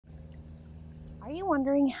Are you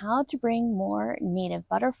wondering how to bring more native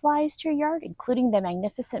butterflies to your yard, including the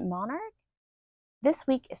magnificent monarch? This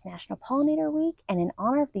week is National Pollinator Week, and in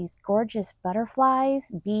honor of these gorgeous butterflies,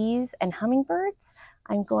 bees, and hummingbirds,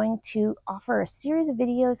 I'm going to offer a series of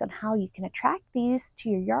videos on how you can attract these to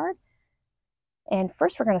your yard. And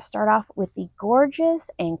first, we're going to start off with the gorgeous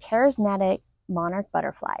and charismatic monarch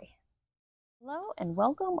butterfly. Hello and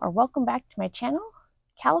welcome back to my channel,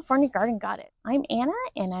 California Garden Got It. I'm Anna,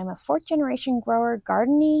 and I'm a fourth-generation grower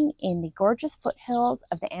gardening in the gorgeous foothills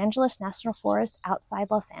of the Angeles National Forest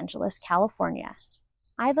outside Los Angeles, California.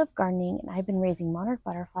 I love gardening, and I've been raising monarch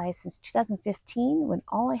butterflies since 2015 when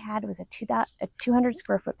all I had was a 200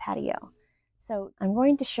 square foot patio. So I'm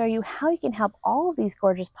going to show you how you can help all of these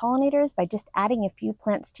gorgeous pollinators by just adding a few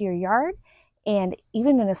plants to your yard. And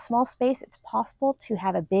even in a small space, it's possible to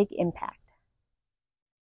have a big impact.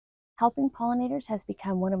 Helping pollinators has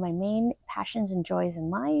become one of my main passions and joys in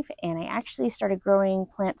life, and I actually started growing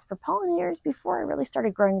plants for pollinators before I really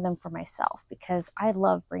started growing them for myself because I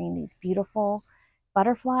love bringing these beautiful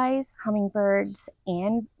butterflies, hummingbirds,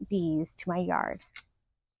 and bees to my yard.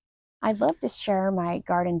 I'd love to share my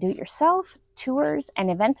garden do-it-yourself, tours, and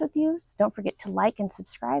events with you, so don't forget to like and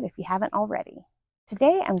subscribe if you haven't already.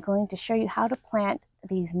 Today I'm going to show you how to plant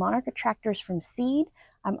these monarch attractors from seed.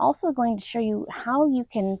 I'm also going to show you how you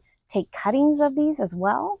can take cuttings of these as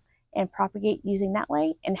well and propagate using that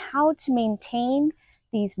way, and how to maintain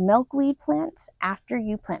these milkweed plants after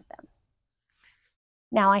you plant them.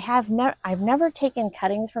 Now I've never taken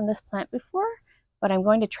cuttings from this plant before, but I'm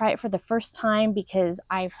going to try it for the first time because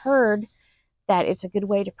I've heard that it's a good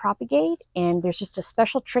way to propagate, and there's just a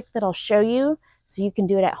special trick that I'll show you so you can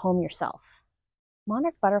do it at home yourself.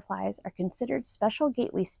 Monarch butterflies are considered special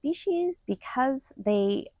gateway species because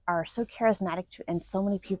they are so charismatic and so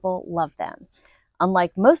many people love them.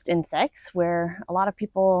 Unlike most insects, where a lot of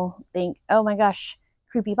people think, oh my gosh,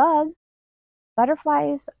 creepy bug,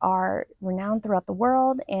 butterflies are renowned throughout the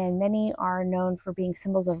world, and many are known for being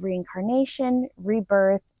symbols of reincarnation,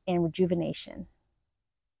 rebirth, and rejuvenation.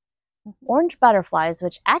 Orange butterflies,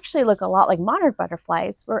 which actually look a lot like monarch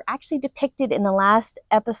butterflies, were actually depicted in the last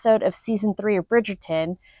episode of season 3 of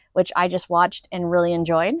Bridgerton, which I just watched and really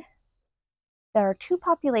enjoyed. There are two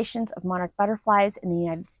populations of monarch butterflies in the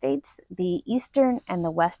United States, the eastern and the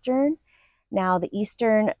western. Now, the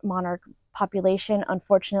eastern monarch population,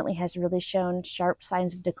 unfortunately, has really shown sharp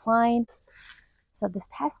signs of decline. So this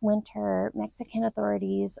past winter, Mexican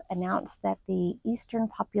authorities announced that the eastern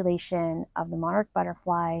population of the monarch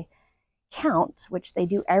butterfly count, which they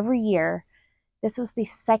do every year, this was the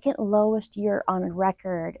second lowest year on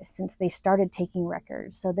record since they started taking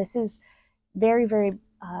records. So this is very, very,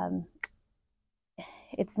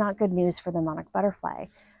 it's not good news for the monarch butterfly.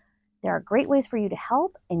 There are great ways for you to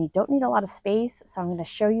help, and you don't need a lot of space, so I'm going to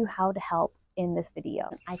show you how to help in this video.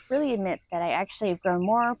 I freely admit that I actually have grown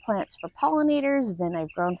more plants for pollinators than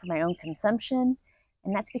I've grown for my own consumption,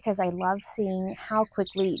 and that's because I love seeing how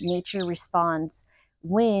quickly nature responds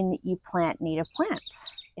when you plant native plants.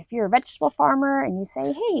 If you're a vegetable farmer and you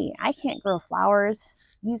say, hey, I can't grow flowers,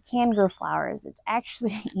 you can grow flowers. It's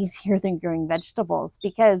actually easier than growing vegetables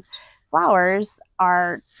because flowers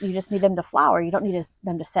are, you just need them to flower. You don't need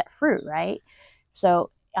them to set fruit, right? So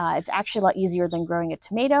it's actually a lot easier than growing a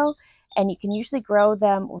tomato, and you can usually grow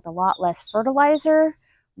them with a lot less fertilizer,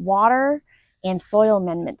 water, and soil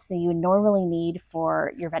amendments than you would normally need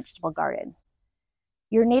for your vegetable garden.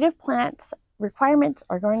 Your native plants requirements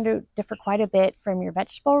are going to differ quite a bit from your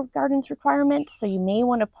vegetable garden's requirements, so you may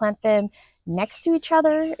want to plant them next to each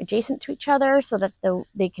other, adjacent to each other, so that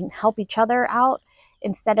they can help each other out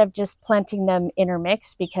instead of just planting them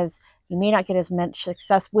intermixed, because you may not get as much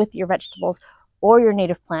success with your vegetables or your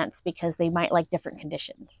native plants because they might like different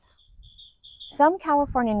conditions. Some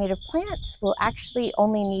California native plants will actually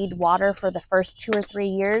only need water for the first 2 or 3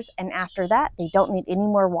 years, and after that they don't need any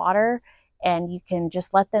more water, and you can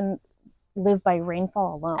just let them live by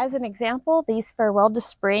rainfall alone. As an example, these Farewell to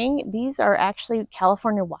Spring, these are actually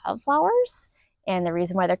California wildflowers, and the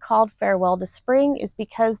reason why they're called Farewell to Spring is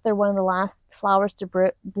because they're one of the last flowers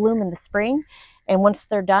to bloom in the spring, and once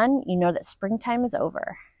they're done, you know that springtime is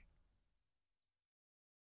over.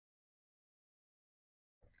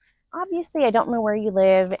 Obviously, I don't know where you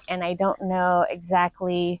live, and I don't know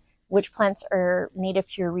exactly which plants are native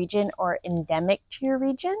to your region or endemic to your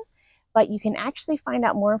region, but you can actually find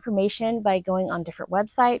out more information by going on different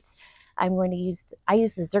websites. I use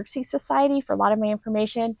the Xerces Society for a lot of my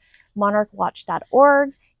information,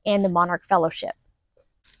 monarchwatch.org, and the Monarch Fellowship.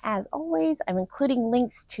 As always, I'm including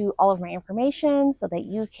links to all of my information so that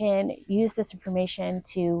you can use this information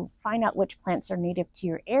to find out which plants are native to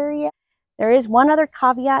your area. There is one other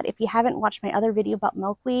caveat if you haven't watched my other video about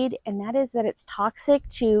milkweed, and that is that it's toxic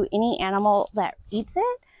to any animal that eats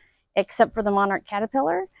it, except for the monarch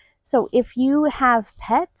caterpillar. So if you have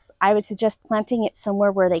pets, I would suggest planting it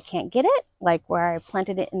somewhere where they can't get it, like where I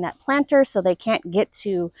planted it in that planter, so they can't get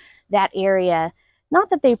to that area. Not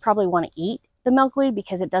that they probably want to eat the milkweed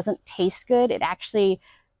because it doesn't taste good. It actually,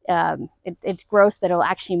 it's gross, but it'll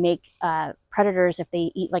actually make predators if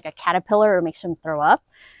they eat like a caterpillar or makes them throw up.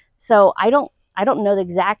 So I don't know the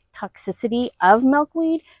exact toxicity of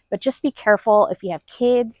milkweed, but just be careful if you have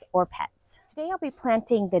kids or pets. Today I'll be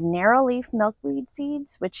planting the narrow leaf milkweed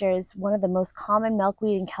seeds, which is one of the most common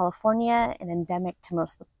milkweed in California and endemic to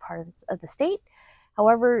most parts of the state.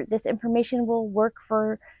 However, this information will work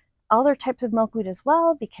for other types of milkweed as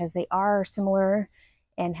well because they are similar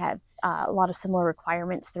and have a lot of similar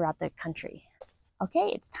requirements throughout the country.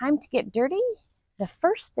 Okay, it's time to get dirty. The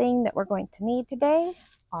first thing that we're going to need today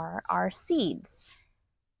are our seeds.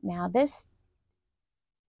 Now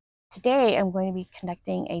today I'm going to be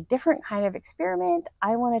conducting a different kind of experiment.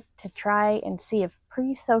 I wanted to try and see if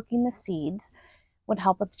pre-soaking the seeds would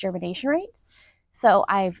help with germination rates. So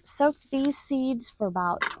I've soaked these seeds for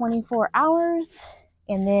about 24 hours,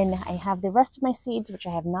 and then I have the rest of my seeds, which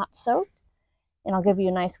I have not soaked. And I'll give you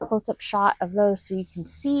a nice close-up shot of those so you can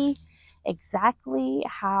see exactly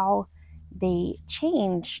how they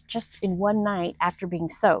change just in one night after being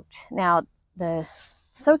soaked. Now, the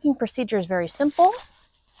soaking procedure is very simple.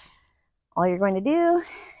 All you're going to do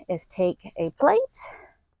is take a plate,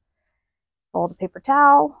 fold a paper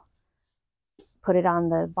towel, put it on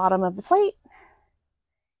the bottom of the plate,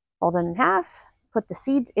 fold it in half, put the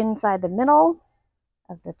seeds inside the middle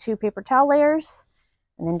of the two paper towel layers,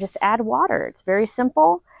 and then just add water. It's very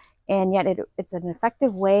simple, and yet it's an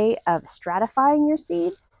effective way of stratifying your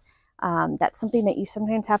seeds. That's something that you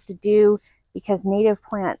sometimes have to do because native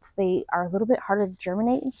plants, they are a little bit harder to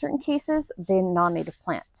germinate in certain cases than non-native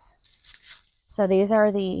plants. So these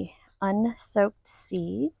are the unsoaked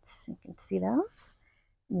seeds. You can see those.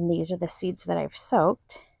 And these are the seeds that I've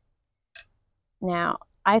soaked. Now,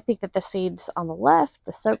 I think that the seeds on the left,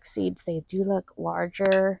 the soaked seeds, they do look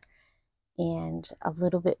larger and a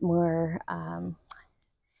little bit more,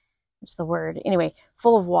 what's the word? Anyway,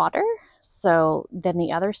 full of water. So than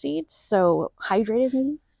the other seeds. So hydrated,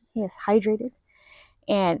 maybe? Yes, hydrated.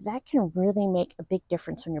 And that can really make a big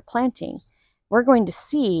difference when you're planting. We're going to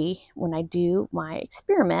see when I do my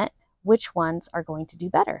experiment which ones are going to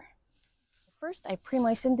do better. First, I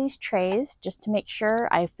pre-moistened these trays just to make sure.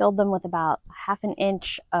 I filled them with about ½ an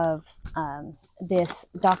inch of this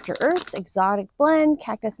Dr. Earth's Exotic Blend,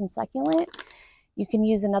 Cactus and Succulent. You can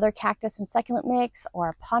use another cactus and succulent mix or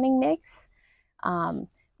a potting mix.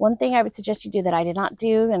 One thing I would suggest you do that I did not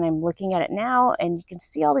do, and I'm looking at it now, and you can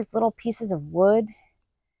see all these little pieces of wood.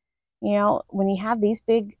 You know, when you have these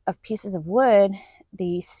big of pieces of wood,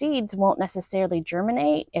 the seeds won't necessarily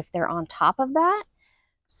germinate if they're on top of that.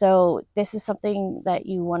 So this is something that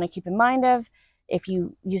you want to keep in mind of. If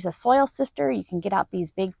you use a soil sifter, you can get out these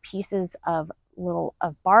big pieces of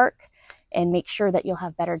bark and make sure that you'll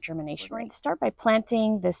have better germination rates. We're going to start by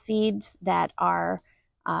planting the seeds that are,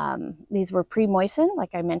 these were pre-moistened,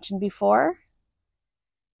 like I mentioned before.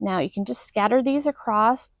 Now you can just scatter these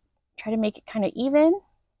across, try to make it kind of even.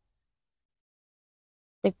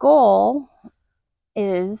 The goal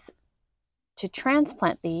is to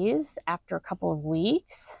transplant these after a couple of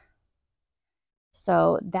weeks.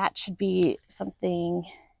 So that should be something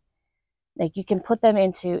like you can put them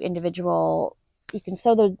into individual, you can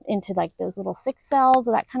sow them into like those little 6 cells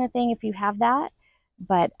or that kind of thing if you have that.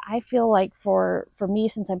 But I feel like for me,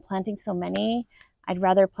 since I'm planting so many, I'd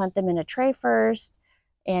rather plant them in a tray first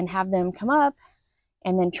and have them come up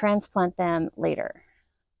and then transplant them later.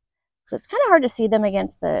 So it's kind of hard to see them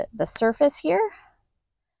against the surface here.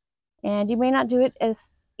 And you may not do it as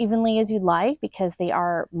evenly as you'd like because they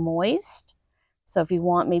are moist. So if you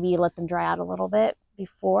want, maybe you let them dry out a little bit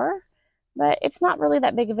before. But it's not really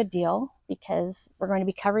that big of a deal because we're going to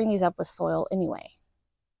be covering these up with soil anyway.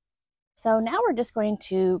 So now we're just going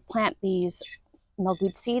to plant these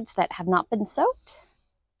milkweed seeds that have not been soaked.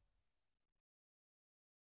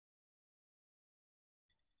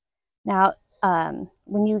 Now,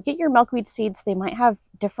 when you get your milkweed seeds, they might have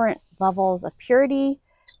different levels of purity.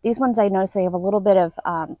 These ones I notice they have a little bit of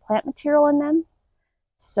plant material in them.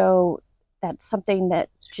 So that's something that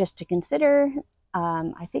just to consider.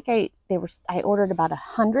 I think I ordered about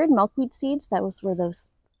 100 milkweed seeds. Were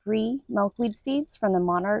those free milkweed seeds from the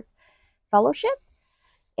Monarch Fellowship.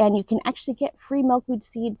 And you can actually get free milkweed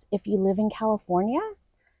seeds if you live in California.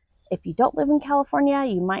 If you don't live in California,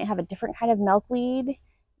 you might have a different kind of milkweed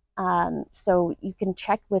So you can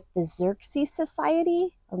check with the Xerxes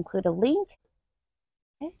Society. I'll include a link.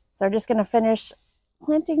 Okay. So I'm just going to finish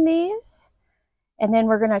planting these. And then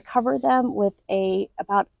we're going to cover them with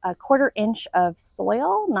about a 1/4 inch of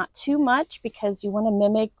soil, not too much, because you want to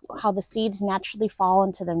mimic how the seeds naturally fall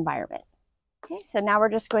into the environment. Okay, so now we're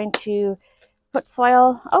just going to put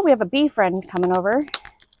soil. Oh, we have a bee friend coming over.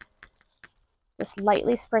 Just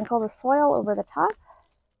lightly sprinkle the soil over the top.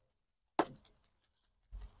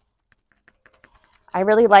 I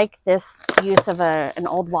really like this use of an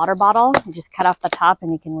old water bottle. You just cut off the top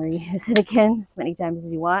and you can reuse it again as many times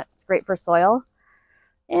as you want. It's great for soil.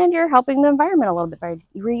 And you're helping the environment a little bit by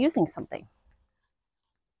reusing something.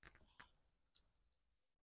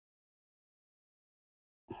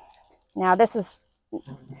 Now this is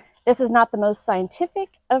not the most scientific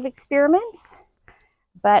of experiments,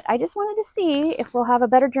 but I just wanted to see if we'll have a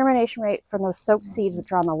better germination rate from those soaked seeds,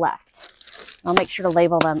 which are on the left. I'll make sure to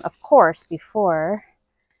label them, of course, before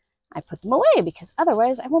I put them away, because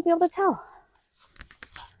otherwise I won't be able to tell.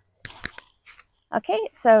 Okay,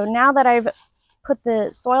 so now that I've put the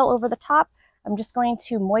soil over the top, I'm just going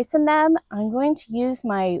to moisten them. I'm going to use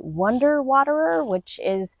my Wonder Waterer, which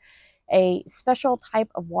is a special type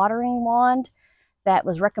of watering wand that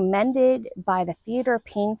was recommended by the Theodore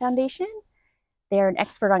Payne Foundation. They're an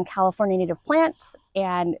expert on California native plants,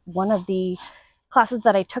 and one of the classes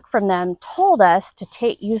that I took from them told us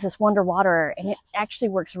to use this Wonder Waterer, and it actually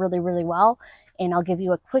works really, really well. And I'll give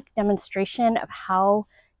you a quick demonstration of how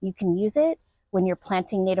you can use it when you're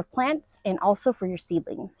planting native plants and also for your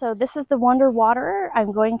seedlings. So this is the Wonder Waterer.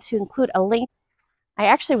 I'm going to include a link. I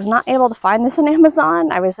actually was not able to find this on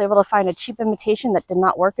Amazon. I was able to find a cheap imitation that did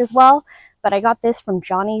not work as well, but I got this from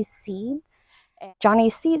Johnny's Seeds.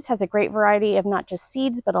 Johnny's Seeds has a great variety of not just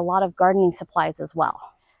seeds, but a lot of gardening supplies as well.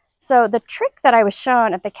 So the trick that I was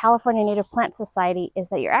shown at the California Native Plant Society is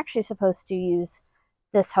that you're actually supposed to use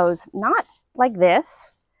this hose not like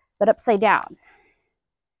this, but upside down.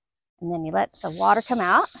 And then you let the water come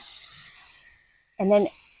out, and then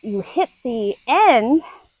you hit the end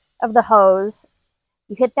of the hose,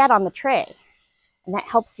 you hit that on the tray, and that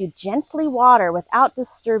helps you gently water without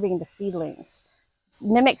disturbing the seedlings. It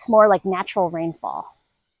mimics more like natural rainfall.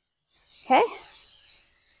 Okay?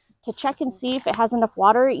 To check and see if it has enough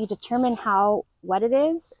water, you determine how wet it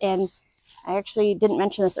is. And I actually didn't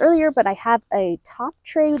mention this earlier, but I have a top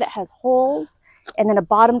tray that has holes and then a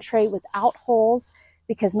bottom tray without holes,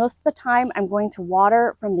 because most of the time I'm going to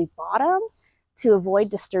water from the bottom to avoid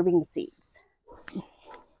disturbing the seeds.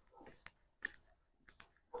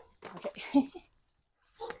 Okay.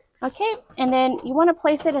 Okay, and then you want to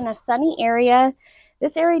place it in a sunny area.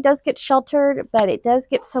 This area does get sheltered, but it does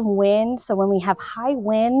get some wind. So when we have high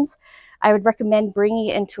winds, I would recommend bringing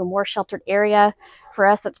it into a more sheltered area. For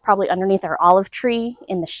us, that's probably underneath our olive tree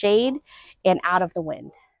in the shade and out of the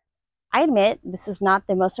wind. I admit this is not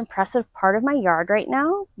the most impressive part of my yard right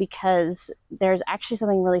now, because there's actually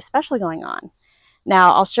something really special going on.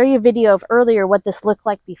 Now, I'll show you a video of earlier what this looked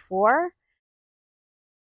like before.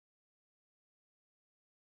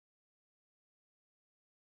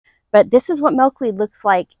 But this is what milkweed looks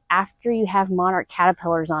like after you have monarch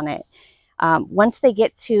caterpillars on it. Once they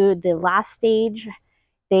get to the last stage,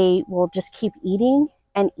 they will just keep eating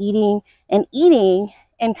and eating and eating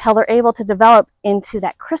until they're able to develop into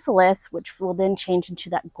that chrysalis, which will then change into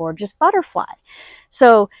that gorgeous butterfly.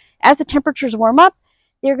 So as the temperatures warm up,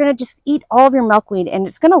 they're going to just eat all of your milkweed, and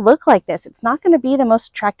it's going to look like this. It's not going to be the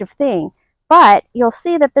most attractive thing, but you'll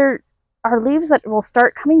see that there are leaves that will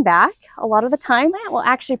start coming back. A lot of the time it will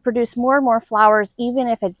actually produce more and more flowers, even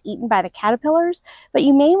if it's eaten by the caterpillars. But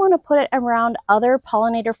you may want to put it around other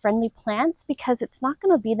pollinator friendly plants, because it's not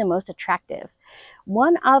going to be the most attractive.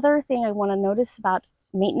 One other thing I want to notice about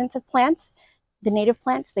maintenance of plants, the native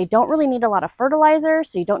plants, they don't really need a lot of fertilizer,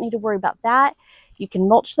 so you don't need to worry about that. You can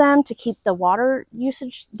mulch them to keep the water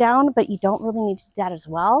usage down, but you don't really need to do that as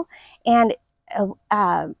well. And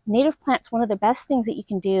native plants, one of the best things that you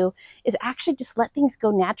can do is actually just let things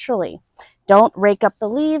go naturally. Don't rake up the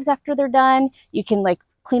leaves after they're done. You can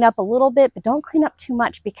clean up a little bit, but don't clean up too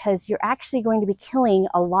much, because you're actually going to be killing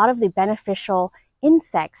a lot of the beneficial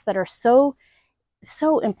insects that are so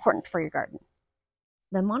important for your garden.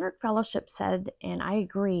 The Monarch Fellowship said, and I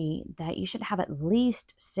agree, that you should have at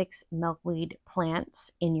least 6 milkweed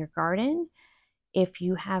plants in your garden. If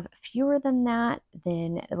you have fewer than that,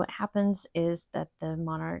 then what happens is that the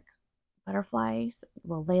monarch butterflies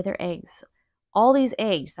will lay their eggs. All these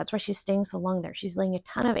eggs, that's why she's staying so long there. She's laying a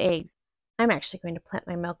ton of eggs. I'm actually going to plant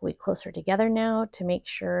my milkweed closer together now to make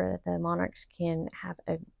sure that the monarchs can have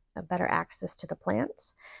a better access to the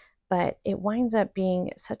plants. but it winds up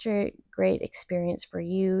being such a great experience for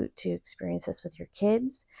you to experience this with your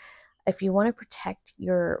kids. If you want to protect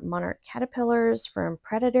your monarch caterpillars from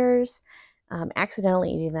predators,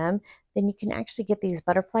 accidentally eating them, then you can actually get these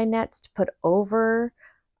butterfly nets to put over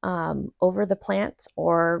the plants,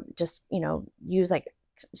 or just, use like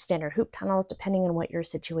standard hoop tunnels, depending on what your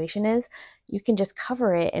situation is. You can just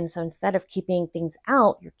cover it, and so instead of keeping things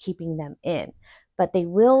out, you're keeping them in. But they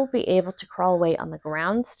will be able to crawl away on the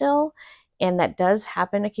ground still, and that does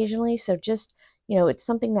happen occasionally. So just, it's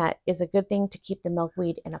something that is a good thing to keep the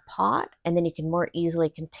milkweed in a pot, and then you can more easily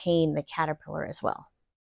contain the caterpillar as well.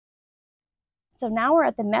 So now we're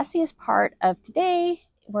at the messiest part of today.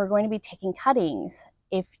 We're going to be taking cuttings.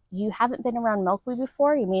 If you haven't been around milkweed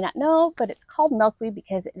before, you may not know, but it's called milkweed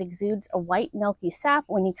because it exudes a white milky sap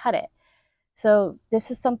when you cut it. So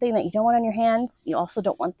this is something that you don't want on your hands. You also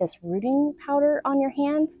don't want this rooting powder on your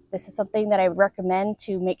hands. This is something that I recommend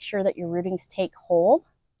to make sure that your rootings take hold.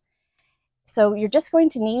 So you're just going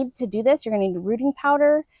to need to do this. You're going to need rooting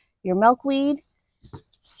powder, your milkweed,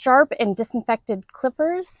 sharp and disinfected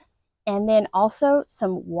clippers, and then also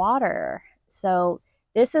some water. So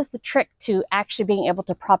this is the trick to actually being able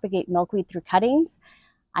to propagate milkweed through cuttings.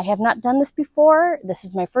 I have not done this before. This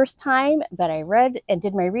is my first time, but I read and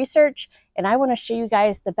did my research, and I want to show you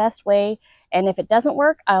guys the best way. And if it doesn't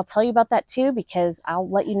work, I'll tell you about that too, because I'll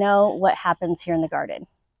let you know what happens here in the garden.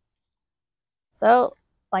 So,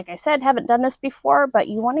 like I said, haven't done this before, but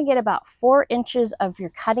you want to get about 4 inches of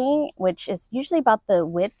your cutting, which is usually about the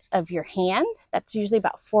width of your hand. That's usually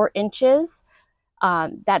about 4 inches.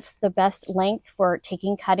 That's the best length for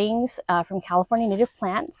taking cuttings from California native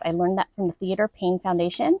plants. I learned that from the Theodore Payne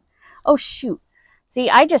Foundation. Oh, shoot. See,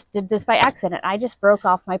 I just did this by accident. I just broke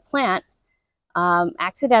off my plant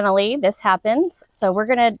accidentally. This happens. So we're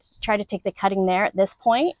going to try to take the cutting there at this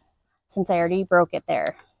point, since I already broke it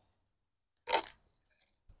there.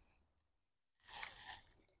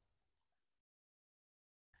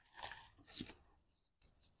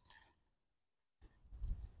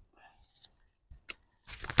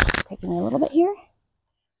 Taking a little bit here.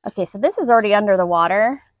 Okay, so this is already under the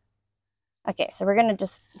water. Okay, so we're going to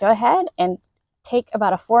just go ahead and take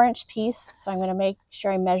about a 4-inch piece. So I'm going to make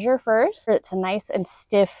sure I measure first. It's a nice and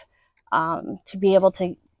stiff to be able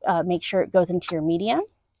to make sure it goes into your medium.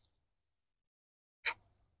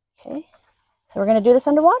 Okay, so we're going to do this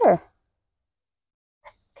underwater.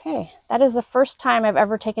 Okay, that is the first time I've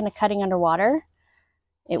ever taken a cutting underwater.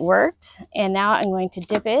 It worked, and now I'm going to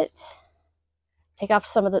dip it. Take off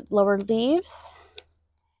some of the lower leaves.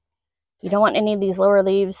 You don't want any of these lower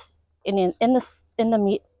leaves in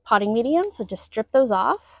the potting medium, so just strip those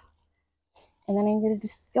off. And then I'm going to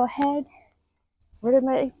just go ahead. Where did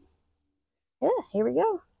my... Yeah, here we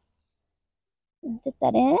go. Dip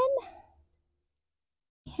that in.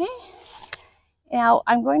 Okay. Now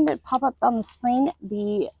I'm going to pop up on the screen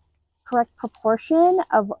the correct proportion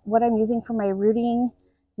of what I'm using for my rooting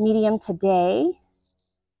medium today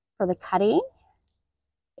for the cutting.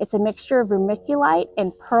 It's a mixture of vermiculite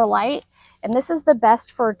and perlite, and this is the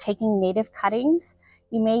best for taking native cuttings.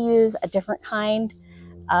 You may use a different kind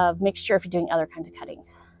of mixture if you're doing other kinds of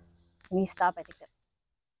cuttings. Let me stop. I think that.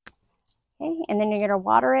 Okay, and then you're going to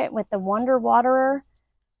water it with the Wonder Waterer.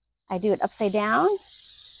 I do it upside down.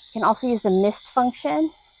 You can also use the mist function.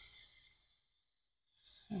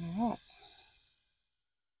 All right.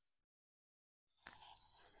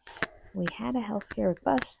 We had a health scare with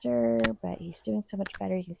Buster, but he's doing so much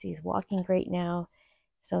better. You can see he's walking great now.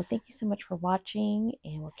 So thank you so much for watching,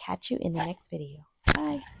 and we'll catch you in the next video.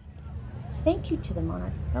 Bye. Thank you to the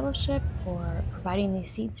Monarch Fellowship for providing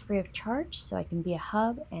these seeds free of charge so I can be a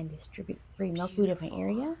hub and distribute free milkweed in my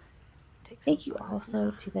area. Thank you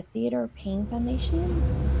also to the Theodore Payne Foundation,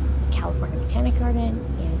 the California Botanic Garden,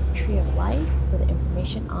 and Tree of Life for the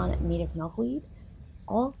information on native milkweed.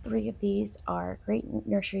 All 3 of these are great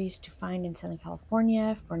nurseries to find in Southern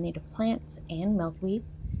California for native plants and milkweed.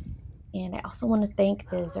 And I also want to thank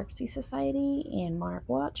the Xerxes Society and Monarch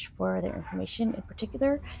Watch for their information in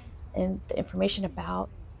particular, and the information about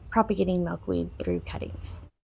propagating milkweed through cuttings.